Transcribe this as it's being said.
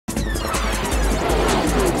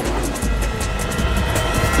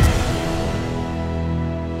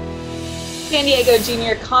San Diego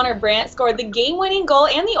junior Connor Brandt scored the game-winning goal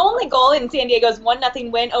and the only goal in San Diego's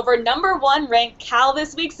 1-0 win over #1 ranked Cal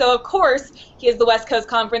this week. So, of course, he is the West Coast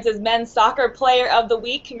Conference's Men's Soccer Player of the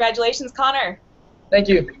Week. Congratulations, Connor. Thank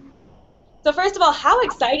you. So, first of all, how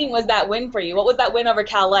exciting was that win for you? What was that win over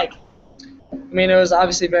Cal like? I mean, it was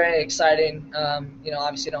obviously very exciting.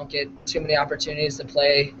 Obviously don't get too many opportunities to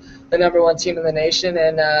play the #1 team in the nation,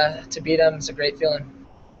 and to beat them is a great feeling.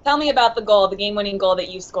 Tell me about the goal, the game-winning goal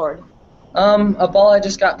that you scored. A ball that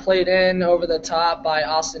just got played in over the top by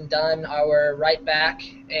Austin Dunn, our right back,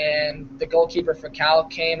 and the goalkeeper for Cal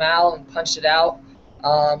came out and punched it out.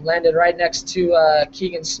 Landed right next to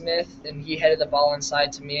Keegan Smith, and he headed the ball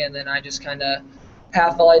inside to me, and then I just kind of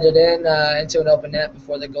half-volleyed it in into an open net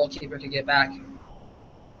before the goalkeeper could get back.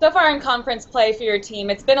 So far in conference play for your team,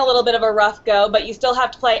 it's been a little bit of a rough go, but you still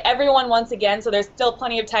have to play everyone once again, so there's still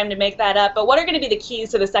plenty of time to make that up. But what are going to be the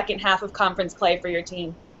keys to the second half of conference play for your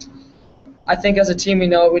team? I think as a team we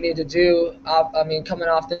know what we need to do. Coming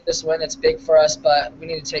off this win, it's big for us, but we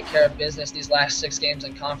need to take care of business these last 6 games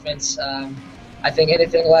in conference. I think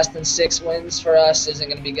anything less than 6 wins for us isn't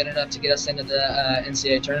going to be good enough to get us into the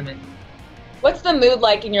NCAA tournament. What's the mood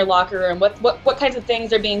like in your locker room? What kinds of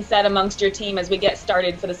things are being said amongst your team as we get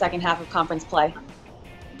started for the second half of conference play?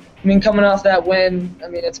 Coming off that win,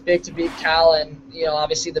 it's big to beat Cal, and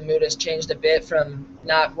obviously the mood has changed a bit from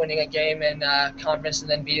not winning a game in conference and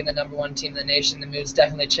then beating the #1 team in the nation. The mood's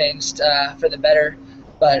definitely changed for the better.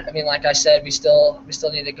 But like I said, we still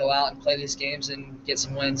need to go out and play these games and get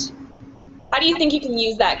some wins. How do you think you can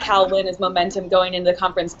use that Cal win as momentum going into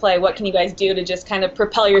conference play? What can you guys do to just kind of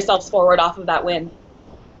propel yourselves forward off of that win?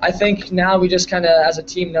 I think now we just kind of, as a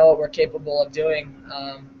team, know what we're capable of doing.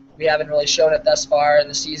 We haven't really shown it thus far in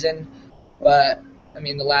the season, but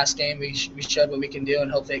the last game we showed what we can do,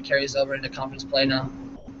 and hopefully it carries over into conference play now.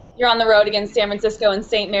 You're on the road against San Francisco and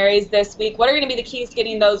St. Mary's this week. What are going to be the keys to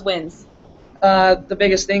getting those wins? The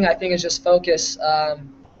biggest thing I think is just focus.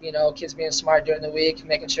 Kids being smart during the week,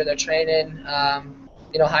 making sure they're training,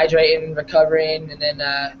 hydrating, recovering, and then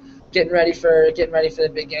getting ready for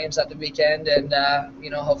the big games at the weekend, and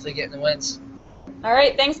hopefully getting the wins. All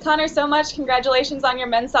right, thanks Connor so much. Congratulations on your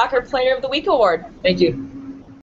Men's Soccer Player of the Week award. Thank you.